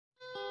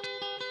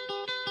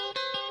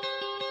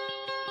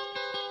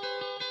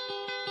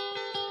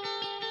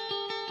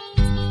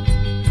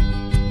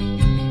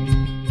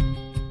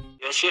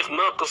يا شيخ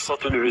ما قصة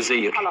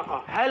العزير؟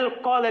 هل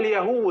قال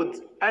اليهود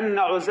أن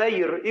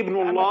عزير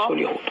ابن الله؟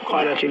 اليهود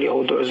قالت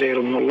اليهود عزير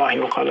ابن الله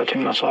وقالت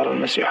النصارى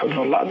المسيح ابن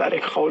الله،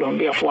 ذلك قولهم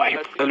بأفواههم.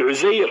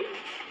 العزير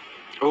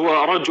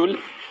هو رجل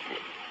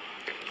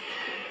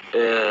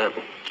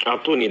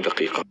أعطوني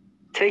دقيقة.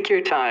 Take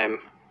your time,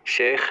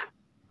 Sheikh.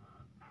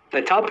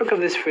 The topic of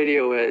this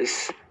video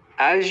is,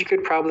 as you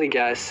could probably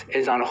guess,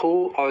 is on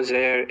who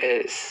Uzair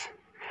is.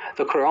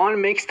 The Quran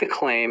makes the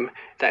claim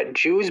that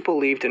Jews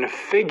believed in a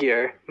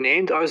figure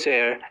named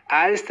Uzair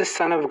as the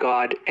Son of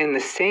God in the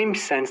same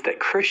sense that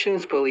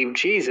Christians believe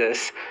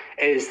Jesus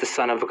is the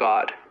Son of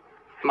God.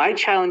 My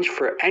challenge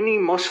for any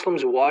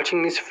Muslims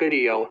watching this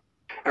video,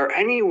 or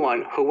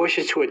anyone who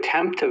wishes to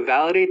attempt to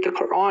validate the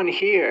Quran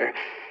here,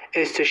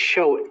 is to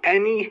show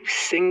any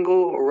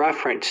single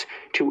reference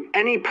to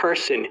any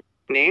person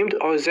named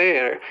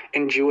Uzair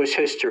in Jewish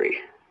history.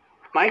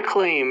 My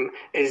claim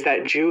is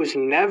that Jews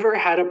never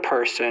had a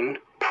person,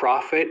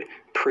 prophet,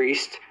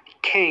 priest,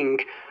 king,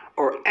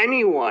 or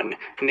anyone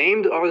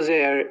named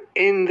Uzair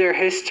in their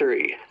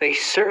history. They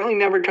certainly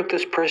never took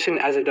this person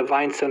as a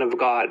divine son of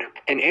God.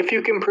 And if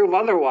you can prove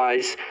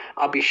otherwise,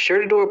 I'll be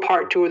sure to do a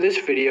part 2 of this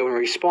video and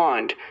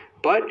respond.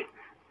 But,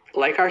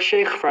 like our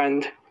Sheikh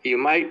friend, you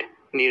might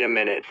need a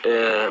minute.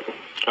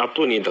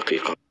 أعطوني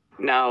دقيقة.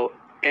 Now,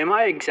 am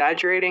I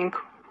exaggerating?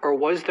 Or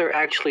was there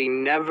actually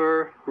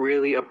never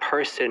really a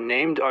person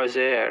named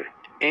Uzair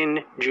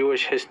in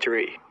Jewish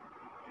history?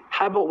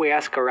 How about we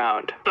ask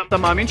around? אתה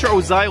מאמין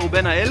שעוזייר הוא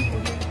בן האל?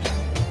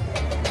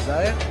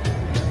 עוזייר?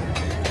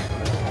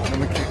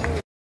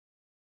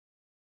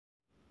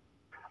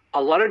 A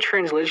lot of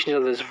translations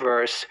of this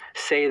verse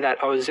say that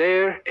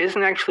Uzair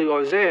isn't actually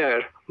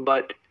Uzair,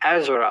 but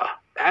Ezra.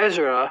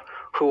 Ezra,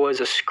 who was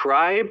a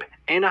scribe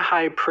and a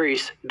high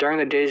priest during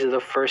the days of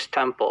the First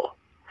Temple.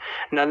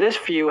 Now this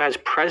view has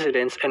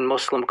precedence in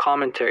Muslim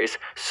commentaries,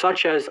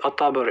 such as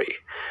At-Tabari,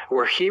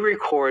 where he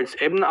records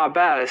Ibn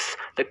Abbas,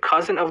 the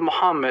cousin of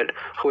Muhammad,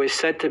 who is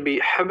said to be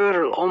Hibr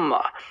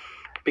al-Ummah,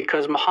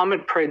 because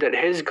Muhammad prayed that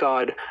his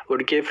God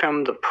would give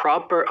him the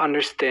proper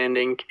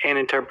understanding and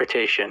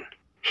interpretation.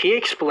 He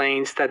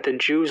explains that the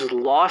Jews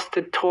lost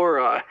the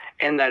Torah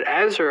and that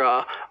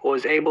Ezra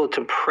was able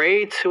to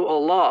pray to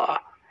Allah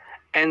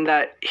and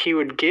that he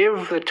would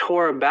give the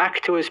Torah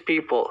back to his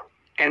people,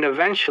 and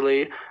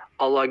eventually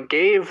Allah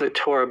gave the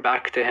Torah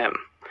back to him,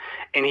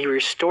 and he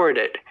restored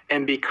it.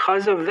 And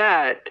because of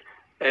that,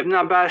 Ibn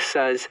Abbas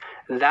says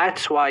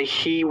that's why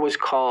he was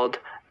called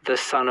the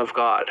Son of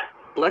God.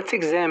 Let's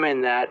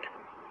examine that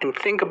and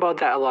think about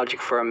that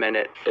logic for a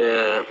minute.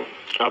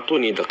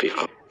 أعطوني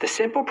دقيقة. The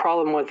simple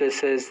problem with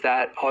this is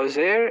that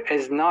Uzair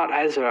is not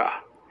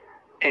Ezra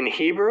in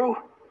Hebrew,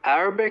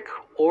 Arabic,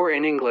 or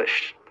in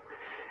English.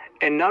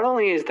 And not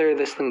only is there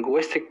this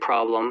linguistic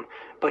problem,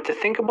 but to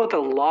think about the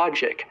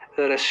logic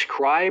that a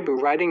scribe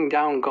writing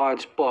down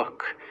God's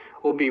book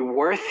will be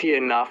worthy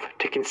enough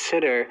to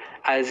consider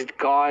as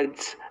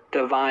God's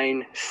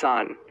divine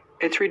son.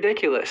 It's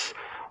ridiculous.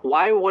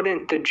 Why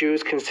wouldn't the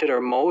Jews consider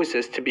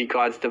Moses to be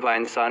God's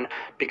divine son?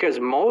 Because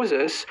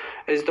Moses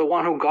is the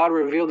one who God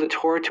revealed the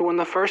Torah to in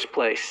the first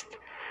place.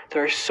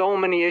 There are so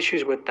many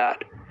issues with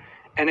that.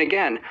 And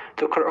again,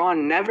 the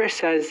Quran never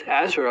says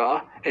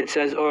Ezra, it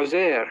says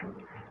Uzair.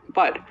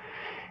 But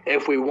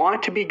if we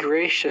want to be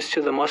gracious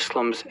to the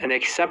Muslims and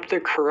accept the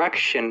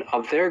correction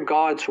of their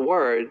God's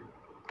word,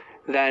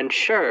 then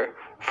sure,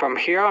 from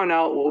here on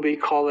out we'll be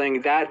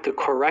calling that the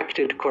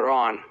corrected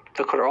Quran.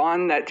 The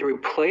Quran that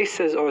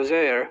replaces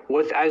Uzair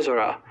with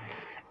Ezra.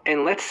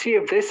 And let's see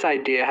if this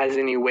idea has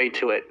any weight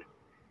to it.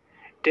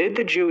 Did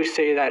the Jews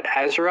say that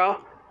Ezra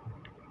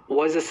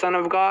was the Son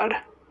of God?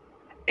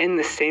 In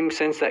the same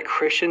sense that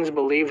Christians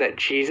believe that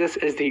Jesus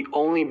is the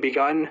only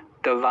begotten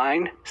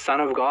divine Son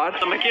of God?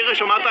 אתה מכיר,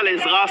 שמעת על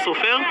עזרא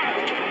הסופר?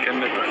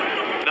 כן, בטח.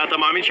 ואתה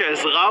מאמין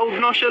שעזרא הוא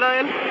בנו של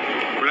האל?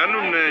 כולנו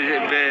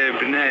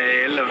בני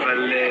האל,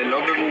 אבל לא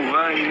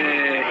במובן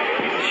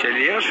של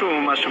ישו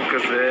או משהו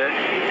כזה,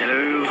 אלא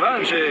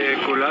במובן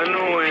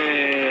שכולנו,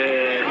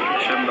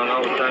 השם ברא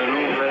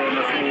אותנו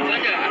ואנחנו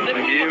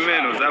מגיעים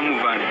ממנו, זה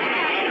המובן.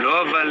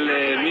 לא אבל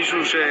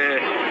מישהו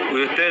שהוא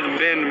יותר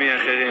בן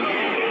מאחרים.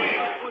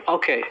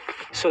 Okay,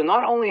 so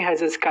not only has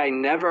this guy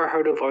never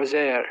heard of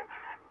Uzair,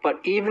 but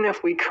even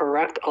if we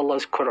correct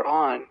Allah's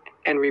Quran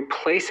and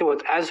replace it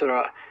with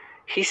Ezra,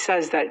 he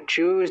says that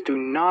Jews do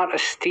not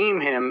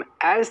esteem him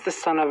as the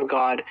Son of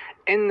God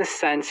in the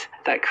sense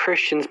that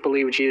Christians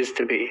believe Jesus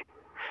to be,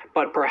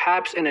 but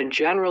perhaps in a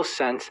general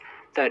sense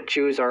that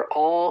Jews are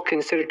all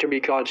considered to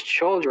be God's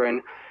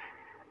children,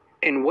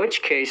 in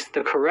which case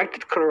the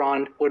corrected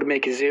Quran would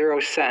make 0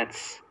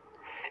 sense.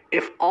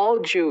 If all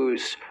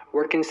Jews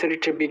were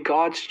considered to be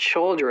God's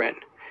children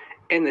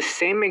in the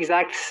same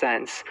exact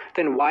sense,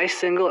 then why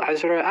single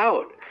Ezra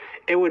out?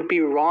 It would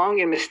be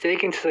wrong and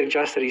mistaken to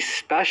suggest that he's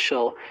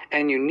special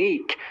and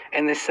unique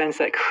in the sense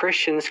that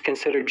Christians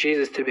consider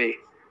Jesus to be.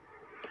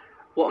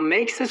 What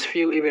makes this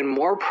view even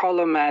more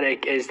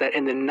problematic is that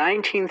in the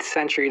 19th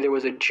century there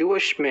was a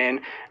Jewish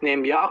man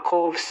named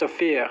Yaakov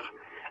Safir,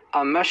 a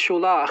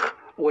Meshulach,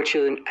 which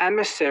is an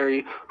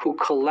emissary who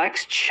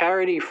collects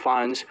charity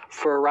funds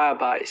for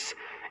rabbis.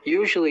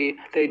 Usually,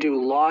 they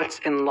do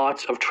lots and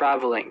lots of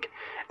traveling.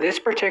 This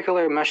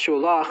particular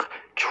Mashulach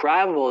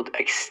traveled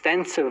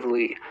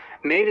extensively,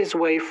 made his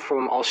way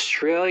from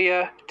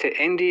Australia to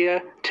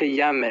India to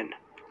Yemen.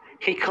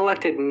 He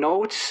collected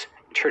notes,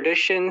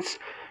 traditions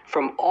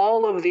from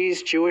all of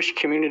these Jewish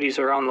communities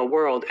around the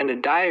world in a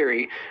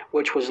diary,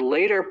 which was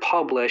later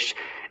published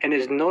in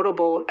his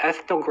notable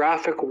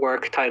ethnographic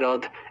work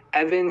titled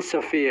Even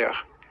Safir.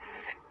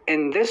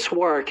 In this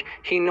work,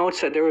 he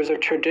notes that there was a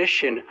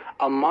tradition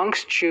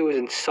amongst Jews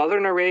in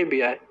southern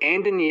Arabia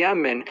and in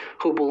Yemen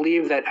who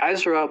believed that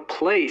Ezra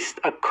placed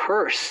a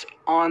curse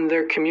on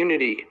their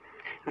community.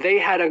 They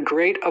had a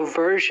great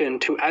aversion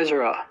to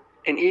Ezra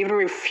and even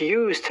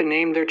refused to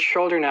name their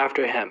children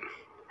after him.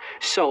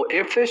 So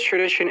if this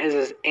tradition is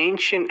as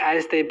ancient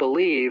as they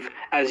believe,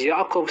 as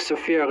Yaakov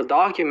Safir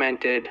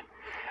documented,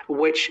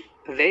 which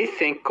they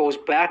think goes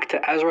back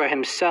to Ezra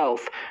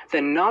himself,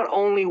 then not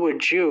only would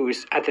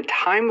Jews at the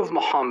time of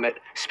Muhammad,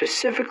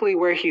 specifically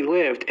where he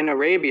lived in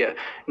Arabia,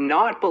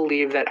 not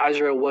believe that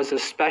Ezra was a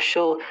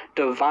special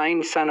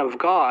divine son of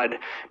God,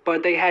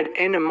 but they had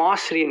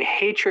animosity and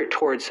hatred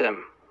towards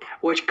him,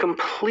 which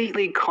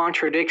completely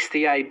contradicts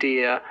the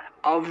idea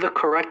of the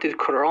corrected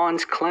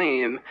Quran's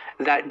claim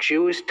that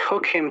Jews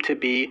took him to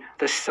be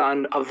the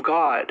Son of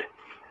God.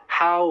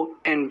 How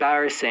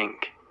embarrassing.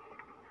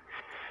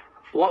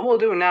 What we'll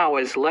do now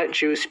is let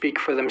Jews speak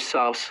for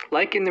themselves,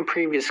 like in the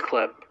previous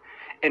clip,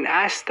 and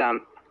ask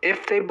them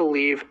if they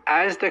believe,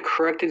 as the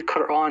corrected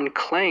Quran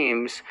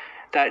claims,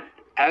 that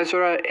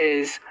Ezra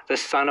is the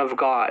Son of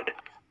God.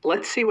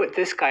 Let's see what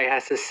this guy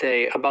has to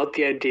say about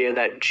the idea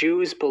that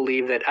Jews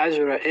believe that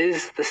Ezra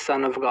is the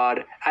Son of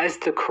God, as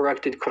the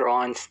corrected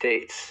Quran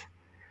states.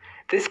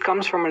 This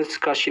comes from a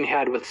discussion he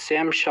had with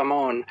Sam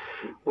Shamon,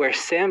 where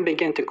Sam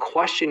began to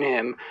question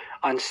him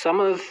on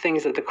some of the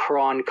things that the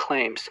Quran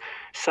claims,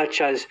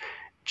 such as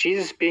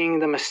Jesus being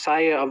the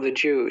Messiah of the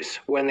Jews,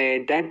 when they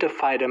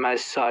identified him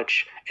as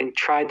such and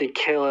tried to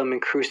kill him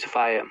and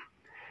crucify him.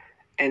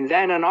 And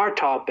then on our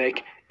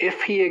topic,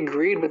 if he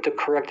agreed with the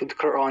corrected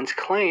Quran's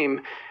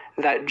claim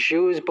that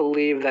Jews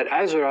believe that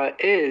Ezra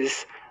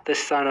is the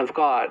Son of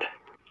God.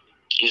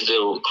 Is the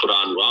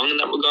Quran wrong in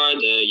that regard?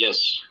 Yes.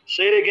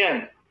 Say it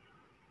again.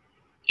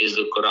 Is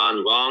the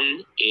Quran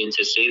wrong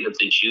to say that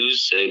the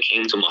Jews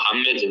came to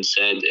Muhammad and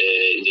said,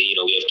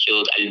 that, we have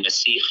killed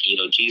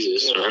Al-Masih,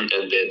 Jesus,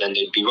 yes. Then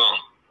they'd be wrong.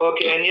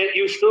 Okay, and yet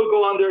you still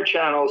go on their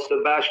channels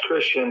to bash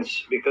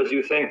Christians because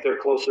you think they're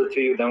closer to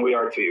you than we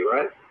are to you,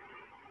 right?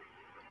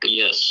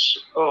 Yes.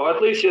 Oh,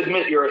 at least you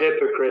admit you're a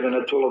hypocrite and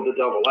a tool of the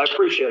devil. I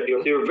appreciate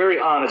you. You're very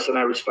honest, and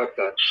I respect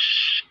that.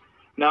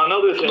 Now,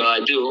 another thing. Well, I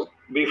do.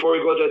 Before we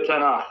go to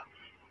Tanakh.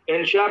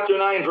 In chapter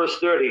 9, verse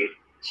 30,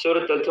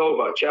 Surah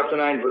Al-Tawbah, chapter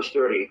 9, verse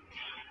 30,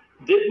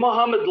 did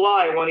Muhammad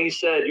lie when he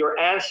said, your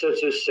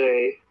ancestors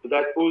say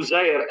that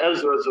Uzair,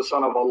 Ezra, is the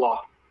son of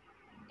Allah?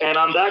 And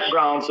on that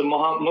grounds, the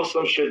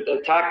Muslims should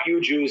attack you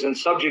Jews and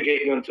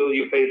subjugate you until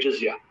you pay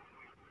jizya.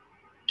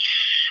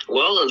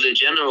 Well, the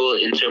general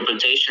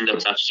interpretation, the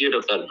tafsir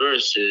of that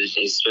verse is,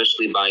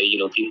 especially by,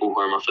 people who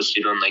are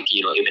mufassirun like,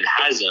 Ibn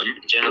Hazm,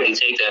 generally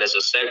take that as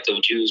a sect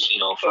of Jews,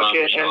 from,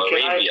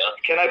 Arabia.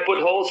 Can I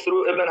put holes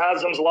through Ibn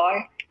Hazm's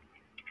lie?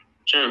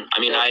 Sure. I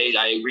mean,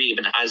 I agree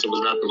Ibn Hazm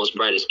was not the most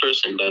brightest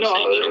person, but no,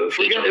 I'm saying,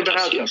 forget Ibn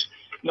Hazm.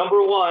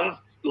 Number one,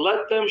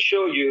 let them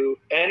show you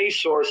any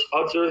source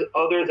other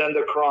than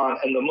the Quran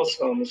and the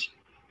Muslims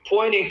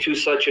pointing to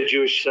such a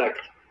Jewish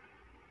sect.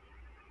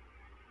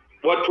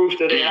 What proof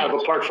do they have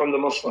apart from the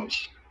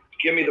Muslims?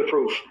 Give me the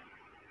proof.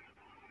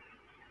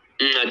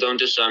 I don't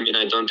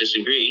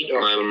disagree.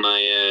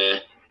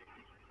 Okay.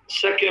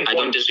 Second point. I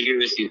don't disagree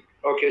with you.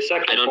 Okay,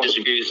 second point. I don't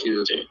disagree with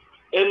you there.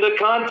 In the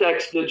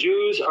context, the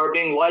Jews are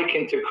being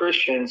likened to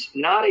Christians,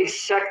 not a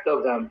sect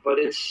of them, but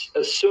it's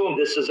assumed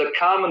this is a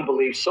common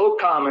belief, so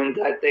common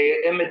that they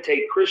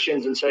imitate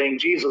Christians in saying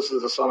Jesus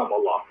is the Son of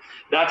Allah.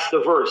 That's the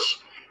verse.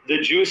 The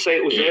Jews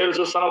say Uzair is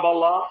the son of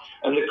Allah,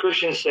 and the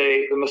Christians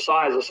say the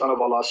Messiah is the son of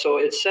Allah. So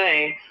it's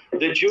saying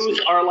the Jews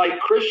are like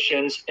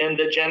Christians in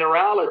the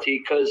generality,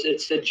 because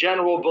it's the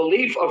general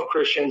belief of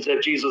Christians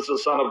that Jesus is the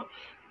Son of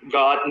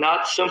God,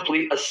 not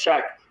simply a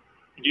sect.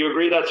 Do you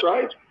agree that's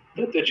right?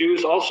 That the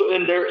Jews also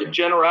in their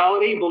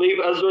generality believe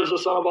Ezra is the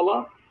son of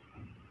Allah?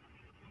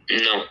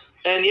 No.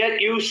 And yet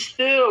you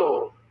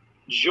still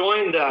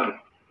join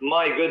them,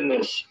 my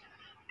goodness,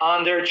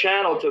 on their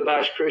channel to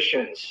bash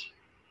Christians.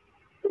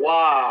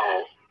 Wow.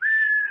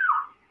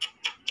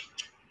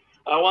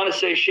 I want to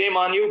say shame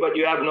on you, but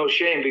you have no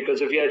shame,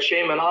 because if you had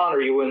shame and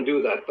honor, you wouldn't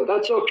do that. But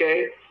that's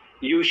okay.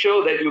 You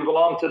show that you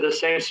belong to the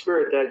same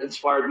spirit that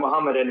inspired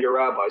Muhammad and your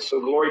rabbis. So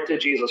glory to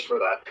Jesus for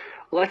that.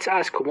 Let's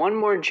ask one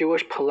more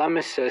Jewish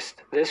polemicist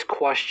this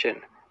question.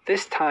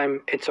 This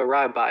time, it's a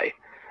rabbi.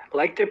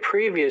 Like the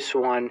previous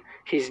one,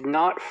 he's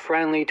not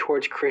friendly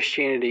towards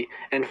Christianity.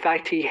 In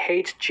fact, he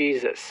hates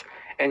Jesus.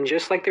 And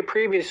just like the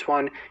previous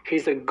one,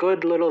 he's a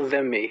good little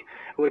dhimmi,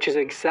 which is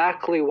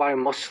exactly why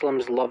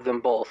Muslims love them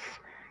both.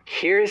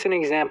 Here's an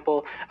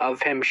example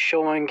of him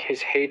showing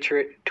his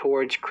hatred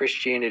towards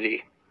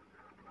Christianity.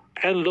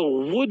 And the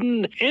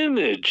wooden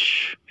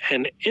image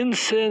and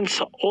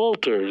incense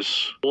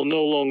altars will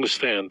no longer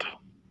stand.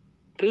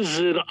 This is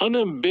an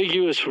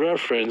unambiguous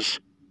reference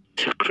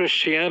to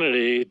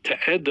Christianity,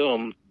 to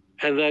Edom,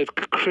 and that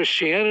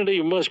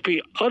Christianity must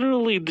be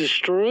utterly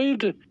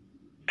destroyed.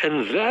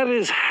 And that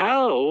is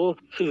how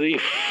the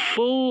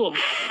full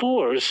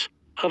force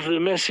of the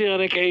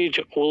Messianic age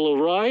will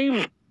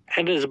arrive,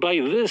 and is by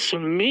this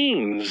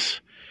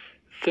means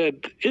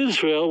that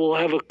Israel will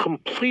have a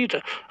complete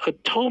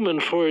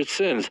atonement for its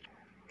sins.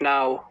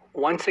 Now,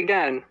 once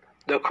again,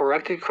 the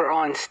corrected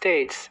Quran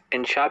states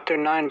in chapter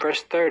 9,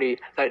 verse 30,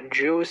 that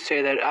Jews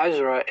say that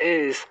Ezra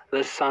is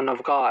the son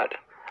of God.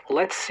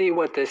 Let's see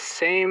what this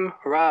same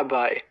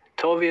rabbi,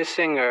 Tovia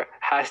Singer,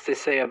 has to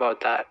say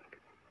about that.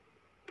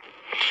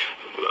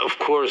 Of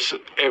course,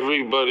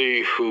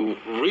 everybody who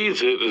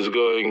reads it is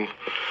going,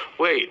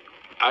 wait,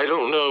 I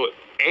don't know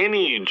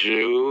any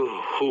Jew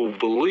who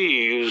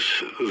believes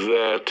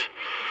that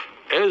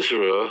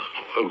Ezra,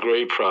 a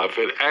great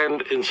prophet,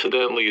 and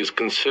incidentally is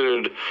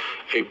considered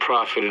a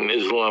prophet in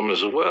Islam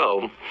as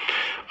well.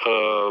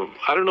 I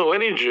don't know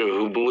any Jew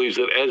who believes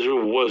that Ezra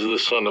was the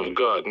son of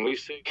God. And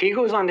he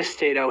goes on to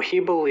state how he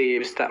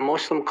believes that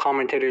Muslim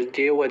commentators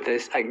deal with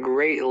this at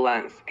great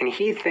length, and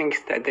he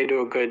thinks that they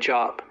do a good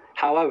job.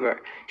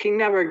 However, he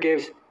never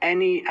gives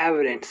any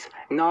evidence,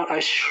 not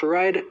a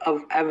shred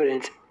of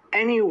evidence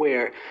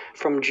anywhere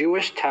from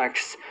Jewish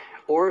texts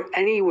or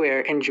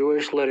anywhere in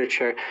Jewish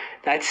literature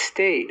that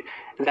state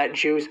that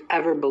Jews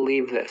ever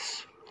believe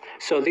this.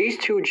 So these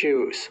two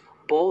Jews,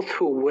 both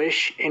who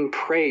wish and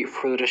pray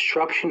for the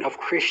destruction of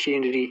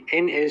Christianity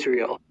in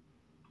Israel,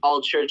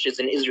 all churches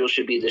in Israel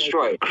should be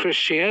destroyed.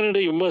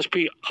 Christianity must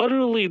be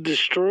utterly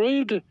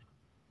destroyed.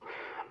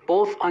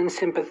 Both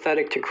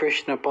unsympathetic to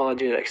Christian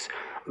apologetics,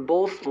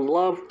 both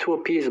love to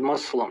appease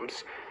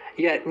Muslims,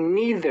 yet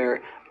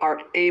neither are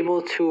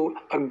able to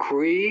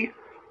agree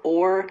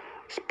or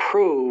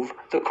prove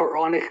the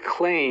Quranic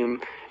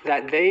claim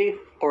that they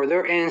or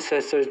their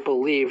ancestors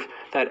believe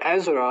that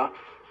Ezra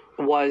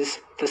was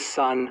the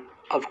son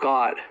of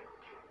God.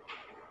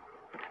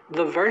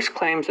 The verse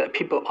claims that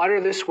people utter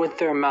this with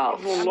their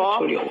mouths.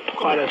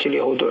 قالت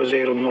اليهود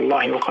عزير ابن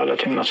الله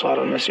وقالت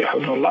النصارى المسيح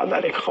ابن الله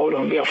ذلك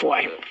قولهم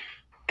بأفواههم.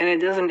 And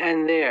it doesn't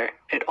end there.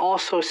 It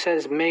also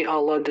says, may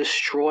Allah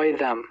destroy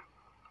them.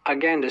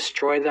 Again,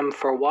 destroy them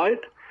for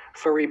what?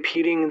 For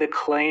repeating the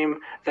claim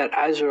that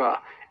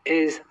Ezra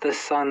is the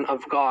son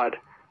of God.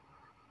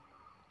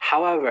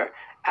 However,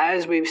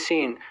 as we've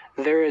seen,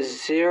 there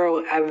is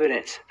zero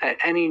evidence that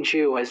any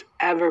Jew has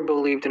ever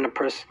believed in a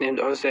person named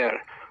Uzair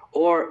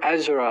or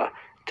Ezra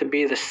to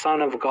be the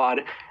son of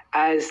God,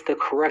 as the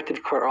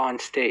corrected Quran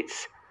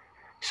states.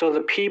 So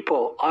the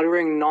people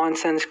uttering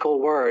nonsensical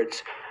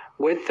words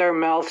with their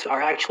mouths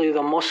are actually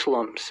the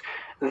Muslims.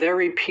 They're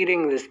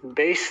repeating this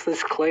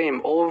baseless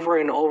claim over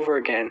and over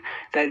again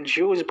that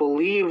Jews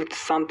believed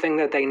something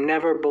that they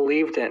never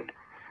believed in.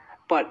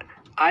 But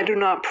I do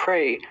not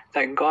pray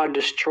that God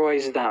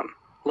destroys them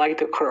like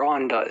the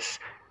Quran does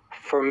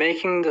for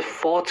making the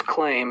false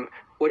claim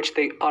which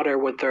they utter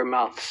with their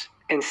mouths.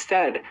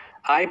 Instead,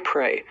 I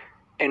pray,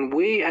 and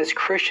we as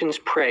Christians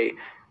pray,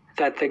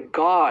 that the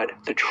God,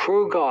 the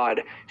true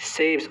God,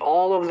 saves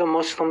all of the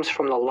Muslims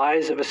from the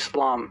lies of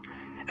Islam.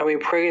 And we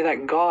pray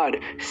that God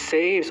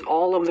saves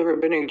all of the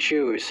rabbinic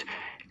Jews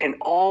and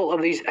all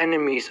of these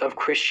enemies of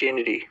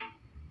Christianity.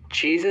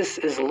 Jesus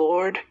is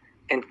Lord,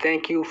 and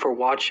thank you for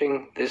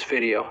watching this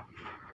video.